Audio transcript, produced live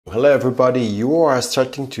Hello everybody, you are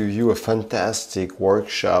starting to view a fantastic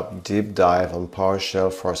workshop deep dive on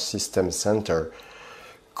PowerShell for System Center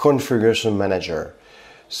Configuration Manager.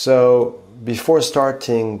 So before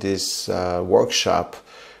starting this workshop,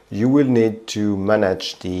 you will need to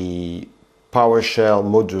manage the PowerShell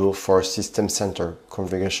module for System Center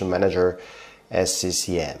Configuration Manager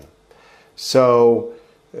SCCM. So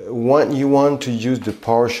when you want to use the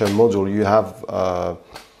PowerShell module, you have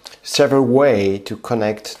several ways to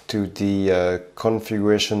connect to the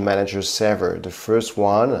configuration manager server. The first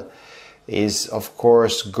one is, of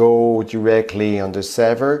course, go directly on the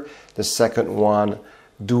server. The second one,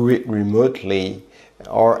 do it remotely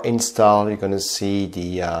or install. You're going to see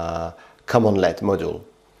the commandlet module.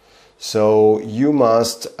 So you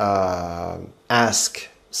must ask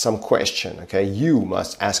some question. Okay, you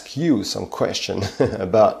must ask you some question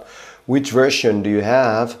about which version do you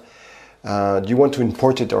have. Do you want to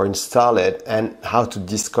import it or install it, and how to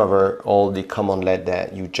discover all the commandlet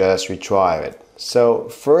that you just retrieved. So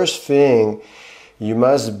first thing, you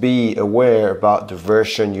must be aware about the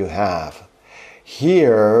version you have.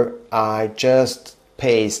 Here I just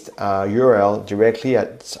paste a URL directly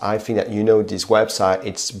at, I think that you know this website,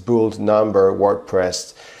 it's build number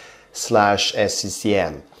WordPress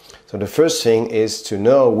 /SCCM. So the first thing is to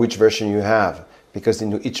know which version you have, because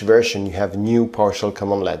in each version you have new PowerShell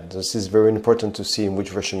commandlet. This is very important to see in which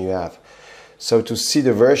version you have. So to see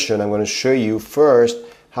the version, I'm going to show you first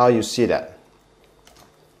how you see that.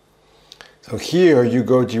 So here you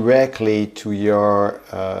go directly to your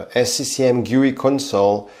SCCM GUI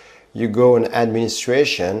console, you go in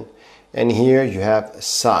administration, and here you have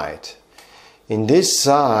site. In this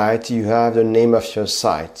site you have the name of your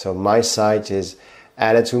site. So my site is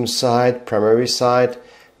Atom site, primary site,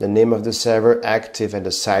 the name of the server, active, and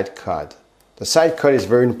the site code. The site code is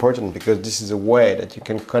very important because this is a way that you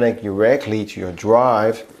can connect directly to your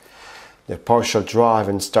drive, the PowerShell drive,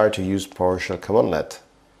 and start to use PowerShell commandlet.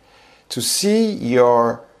 To see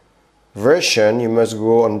your version, you must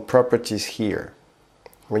go on properties here.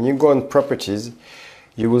 When you go on properties,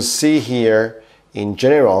 you will see here in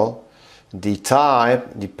general the type,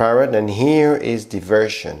 the parent, and here is the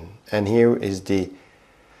version, and here is the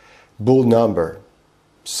build number.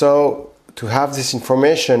 So to have this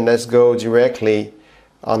information, let's go directly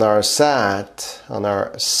on our site,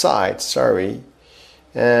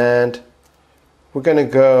 and we're gonna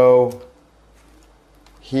go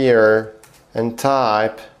here and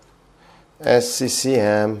type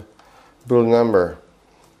SCCM build number.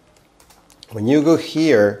 When you go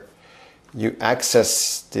here, you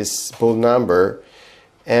access this build number,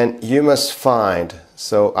 and you must find,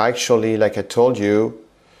 so actually, like I told you,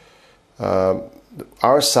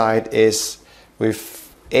 our site is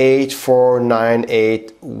with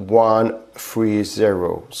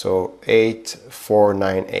 8498130, so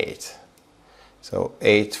 8498. So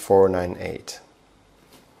 8498.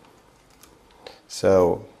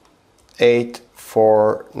 So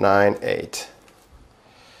 8498.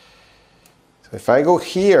 So if I go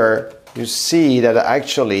here, you see that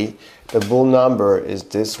actually the build number is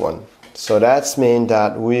this one. So that means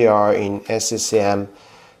that we are in SCCM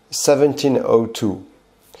 1702.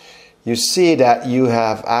 You see that you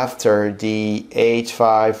have, after the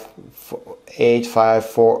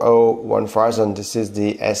 85401000, this is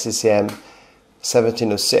the SCCM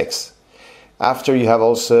 1706. After you have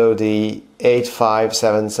also the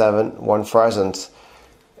 85771000,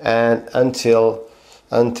 and until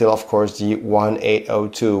of course the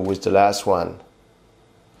 1802 with the last one.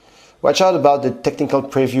 Watch out about the technical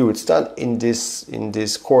preview. It's not in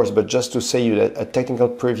this course, but just to say you that a technical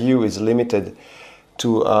preview is limited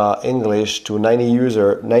to English to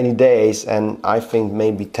 90 days, and I think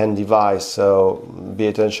maybe 10 devices. So be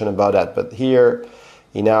attention about that. But here,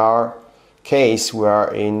 in our case, we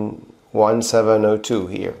are in 1702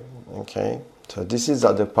 here. Okay. So this is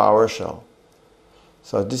the PowerShell.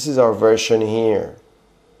 So this is our version here.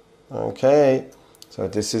 Okay. So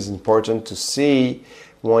this is important to see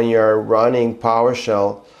when you're running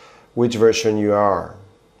PowerShell, which version you are.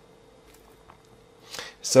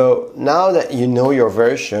 So now that you know your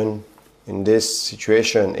version, in this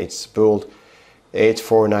situation it's build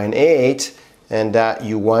 8498, and that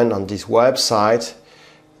you went on this website,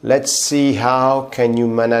 let's see how can you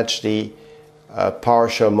manage the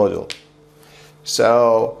PowerShell module.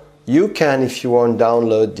 So you can, if you want,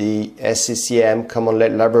 download the SCCM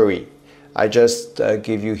commandlet library. I just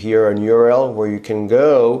give you here an URL where you can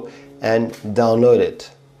go and download it.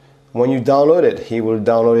 When you download it, he will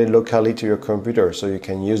download it locally to your computer so you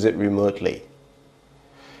can use it remotely.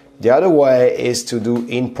 The other way is to do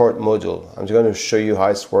import module. I'm going to show you how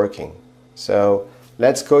it's working. So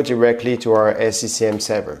let's go directly to our SCCM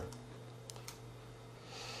server.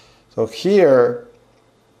 So here,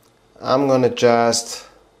 I'm gonna just,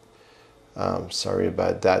 sorry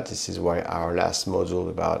about that, this is why our last module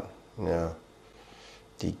about,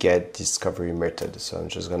 the get discovery method. So I'm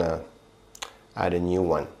just gonna add a new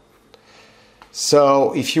one.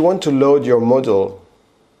 So if you want to load your module,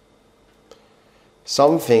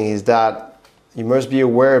 something is that you must be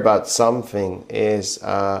aware about something is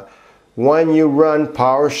when you run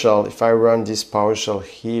PowerShell, if I run this PowerShell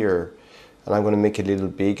here, and I'm going to make it a little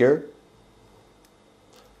bigger.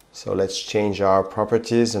 So let's change our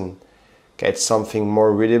properties and get something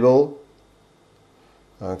more readable.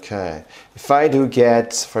 Okay, if I do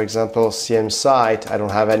get, for example, CM site, I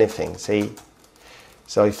don't have anything, see?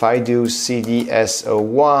 So if I do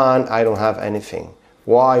CDS01, I don't have anything.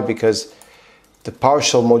 Why? Because the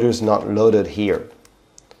PowerShell module is not loaded here.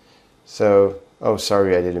 So, oh,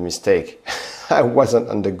 sorry, I did a mistake. I wasn't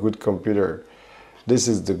on the good computer. This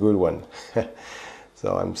is the good one.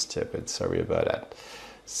 So I'm stupid, sorry about that.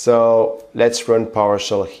 So let's run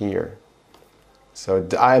PowerShell here. So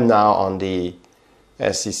I'm now on the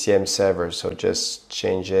SCCM server, so just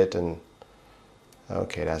change it and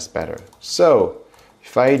okay, that's better. So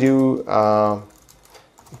if I do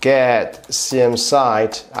get CM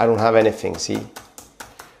site, I don't have anything, see?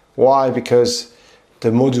 Why? Because the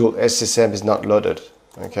module SCCM is not loaded.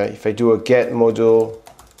 Okay, if I do a get module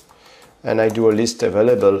and I do a list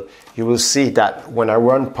available, you will see that when I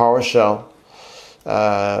run PowerShell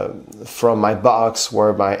from my box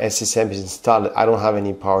where my SCCM is installed, I don't have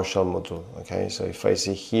any PowerShell module. Okay, so if I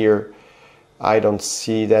see here, I don't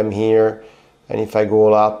see them here, and if I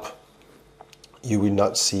go up, you will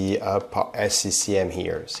not see a SCCM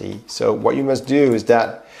here. See, so what you must do is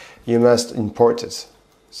that you must import it.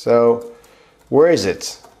 So where is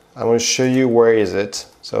it? I'm going to show you where is it.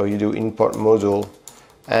 So you do import module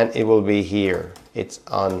and it will be here. It's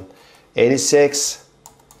on 86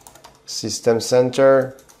 System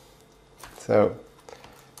Center. So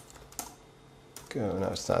no,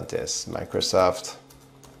 it's not this, Microsoft.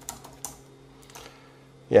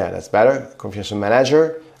 Yeah, that's better. Configuration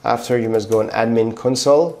Manager. After, you must go on Admin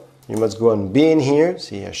Console. You must go on Bin here.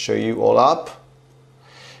 See, I show you all up.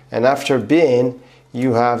 And after Bin,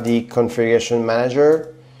 you have the Configuration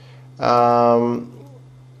Manager.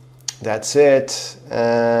 That's it.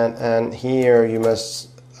 And here you must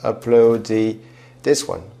upload this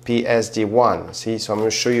one, PSD1. See, so I'm going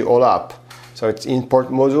to show you all up. So it's import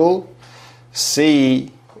module.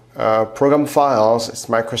 C, program files. It's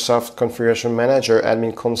Microsoft Configuration Manager,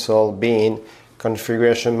 Admin Console, Bin,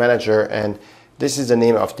 Configuration Manager, and this is the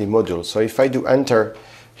name of the module. So if I do enter,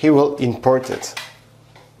 he will import it.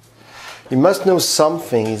 You must know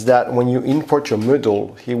something is that when you import your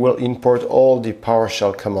module, he will import all the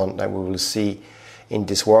PowerShell command that we will see in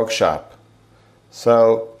this workshop.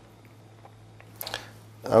 So,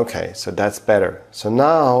 okay, so that's better. So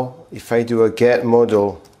now, if I do a get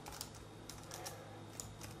module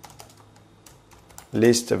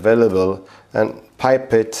list available and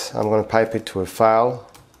pipe it, I'm going to pipe it to a file,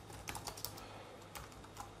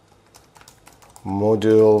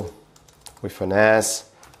 module with an S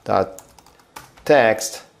dot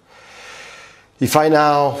text. If I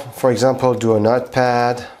now, for example, do a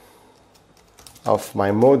notepad of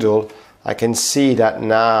my module, I can see that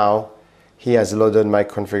now he has loaded my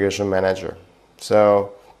configuration manager.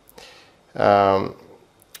 So and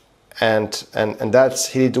that's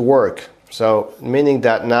he did the work. So meaning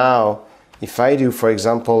that now if I do, for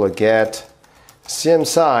example, a get CM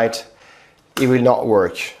site, it will not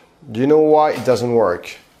work. Do you know why it doesn't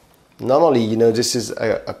work? Normally, this is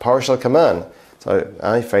a PowerShell command. So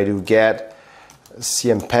if I do get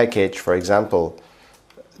CM package, for example,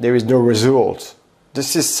 there is no result.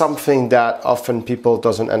 This is something that often people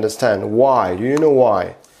doesn't understand. Why? Do you know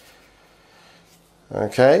why?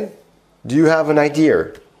 Okay? Do you have an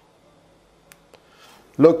idea?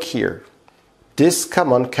 Look here. This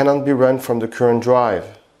command cannot be run from the current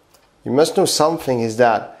drive. You must know something is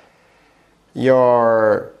that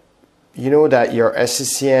your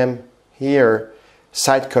SCCM here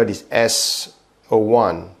site code is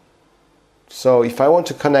S01. So if I want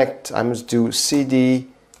to connect, I must do CD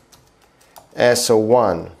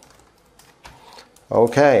S01.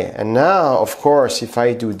 Okay, and now of course if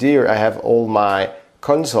I do there, I have all my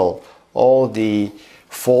console, all the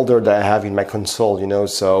folder that I have in my console,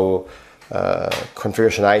 so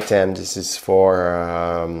configuration item, this is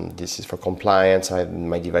for compliance, I have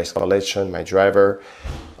my device collection, my driver,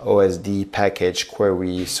 OSD, package,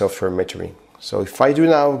 query, software metering. So if I do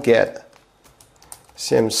now get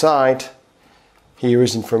CM site, here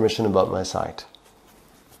is information about my site.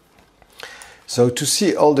 So to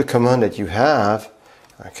see all the command that you have,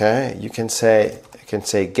 okay, you can say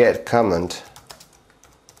get command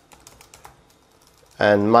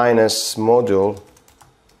and minus module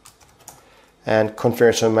and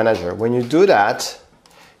configuration manager. When you do that,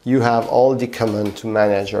 you have all the command to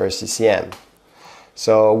manage your SCCM.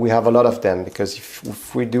 So we have a lot of them, because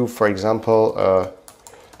if we do, for example, a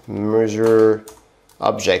measure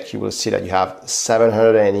object, you will see that you have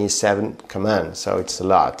 787 commands, so it's a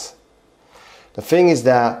lot. The thing is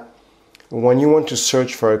that when you want to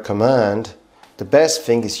search for a command, the best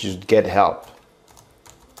thing is you get help.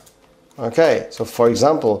 Okay, so for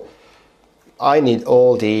example, I need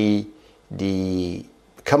all the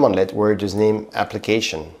commandlet where there's name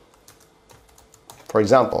application. For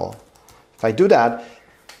example, if I do that,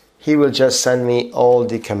 he will just send me all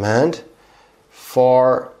the command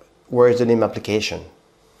for where is the name application.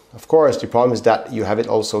 Of course, the problem is that you have it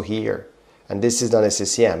also here, and this is not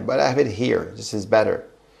SCCM, but I have it here. This is better.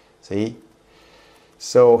 See?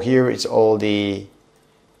 So here it's all the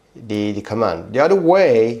command. The other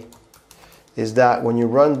way is that when you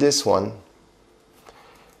run this one,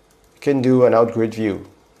 you can do an out-grid view.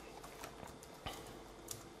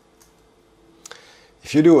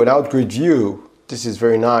 If you do an out-grid view, this is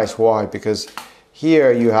very nice. Why? Because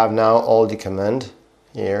here you have now all the command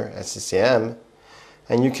here, SCCM,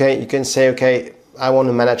 and you can say, okay, I want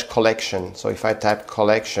to manage collection. So if I type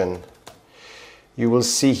collection, you will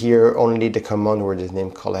see here only the command where there's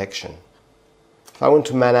name collection. If I want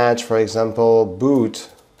to manage, for example, boot,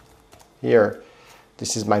 here,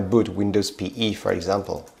 this is my boot, Windows PE, for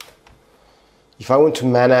example. If I want to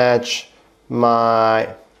manage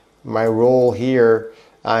my role here,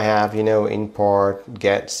 I have, you know, import,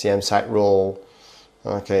 get CM site role,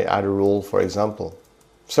 okay, add a role, for example.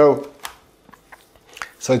 So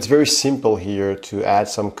it's very simple here to add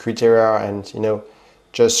some criteria and, you know,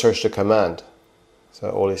 just search the command.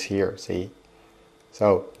 So all is here, see?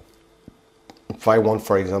 So if I want,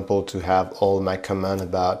 for example, to have all my command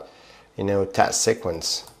about, you know, task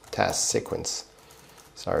sequence,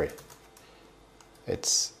 sorry,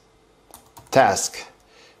 it's task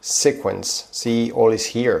sequence, see, all is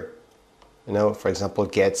here. You know, for example,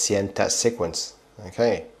 get CM task sequence,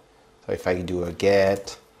 okay? So if I do a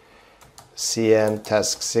get CM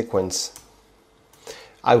task sequence,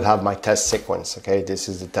 I will have my test sequence, okay? This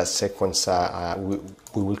is the test sequence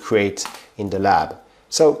we will create in the lab.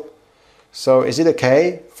 So is it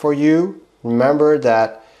okay for you? Remember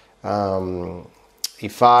that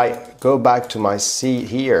if I go back to my C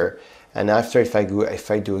here, and after if I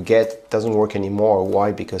do a get, it doesn't work anymore.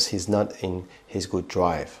 Why? Because he's not in his good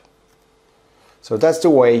drive. So that's the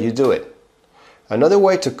way you do it. Another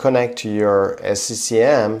way to connect to your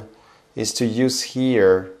SCCM is to use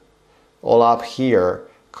here, all up here,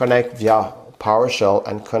 connect via PowerShell,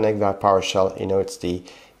 and connect via PowerShell, you know, it's the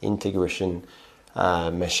integration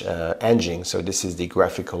mesh engine. So this is the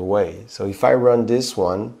graphical way. So if I run this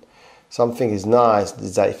one, something is nice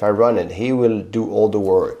is that if I run it, he will do all the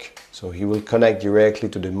work. So he will connect directly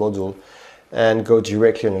to the module and go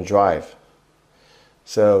directly on the drive.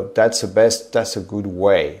 So that's a good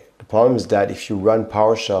way. The problem is that if you run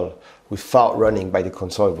PowerShell without running by the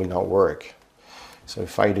console, it will not work. So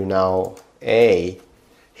if I do now A,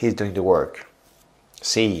 he's doing the work.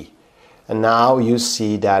 C, and now you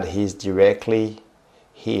see that he's directly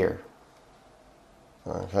here.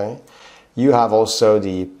 Okay. You have also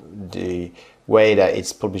the way that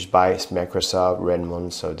it's published by Microsoft,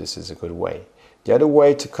 Redmond, so this is a good way. The other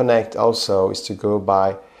way to connect also is to go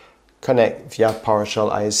by connect via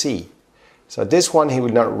PowerShell ISE. So this one, he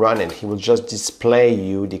will not run it. He will just display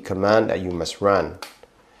you the command that you must run.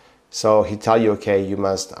 So he tell you, okay, you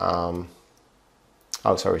must, oh,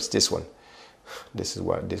 sorry, it's this one. This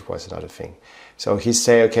was another thing. So he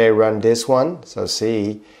say, okay, run this one. So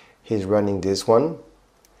see, he's running this one.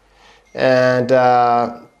 And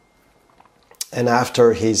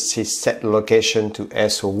after he's set location to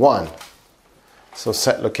SO1. So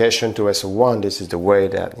set location to SO1, this is the way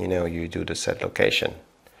that, you know, you do the set location.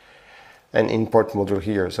 And import module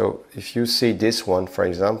here. So if you see this one, for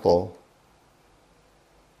example,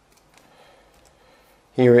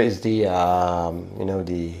 here is the you know,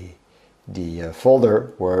 the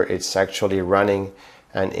folder where it's actually running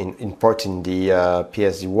and importing the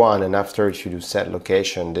PSD1, and after if you do set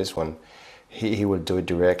location, this one, he will do it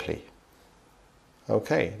directly.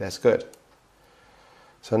 Okay, that's good.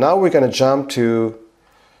 So now we're going to jump to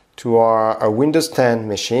our Windows 10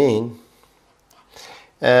 machine,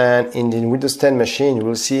 and in the Windows 10 machine you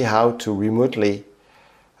will see how to remotely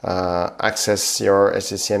access your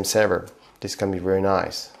SCCM server. This can be very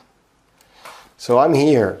nice. So I'm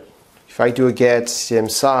here. If I do a get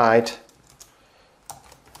CM site,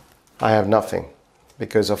 I have nothing,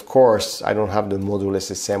 because of course I don't have the module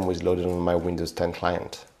SCCM which is loaded on my Windows 10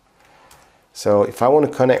 client. So if I want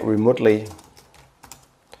to connect remotely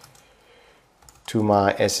to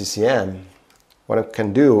my SCCM, what I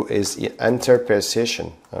can do is enter per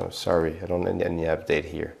session. Oh, sorry, I don't need any update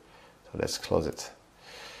here. So let's close it.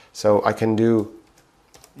 So I can do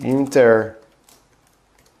enter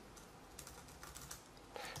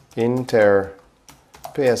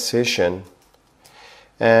per session,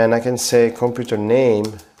 and I can say computer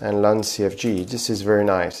name and LAN CFG. This is very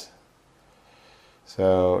nice.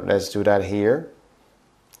 So let's do that here.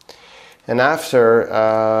 And after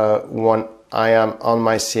when I am on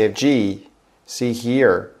my CFG, see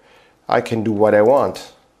here, I can do what I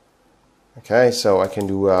want. Okay, so I can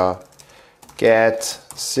do get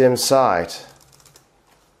sim site.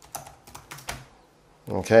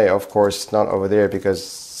 Okay, of course it's not over there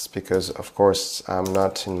because of course I'm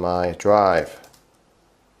not in my drive.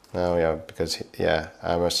 Oh yeah, because yeah,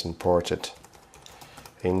 I must import it.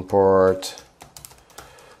 Import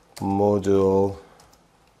module,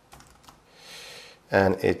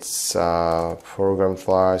 and it's program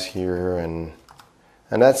files here, and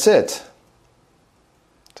that's it.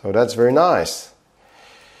 So that's very nice.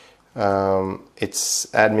 It's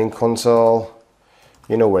admin console.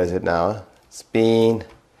 You know what is it now? It's been,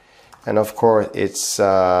 and of course it's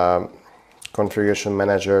configuration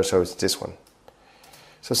manager. So it's this one.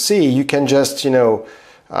 So see, you can just import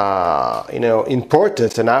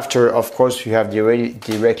it, and after, of course, you have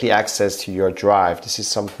directly access to your drive. This is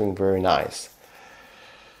something very nice.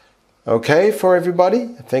 Okay, for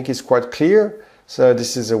everybody, I think it's quite clear. So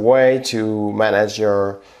this is a way to manage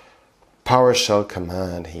your PowerShell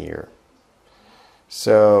command here.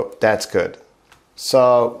 So that's good.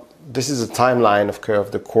 So this is a timeline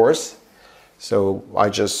of the course. So I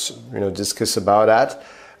just discuss about that.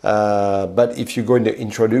 But if you go in the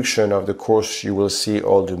introduction of the course, you will see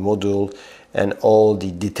all the module and all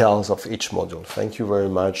the details of each module. Thank you very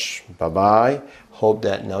much. Bye-bye. Hope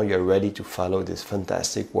that now you're ready to follow this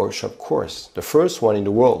fantastic workshop course, the first one in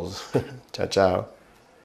the world. Ciao, ciao.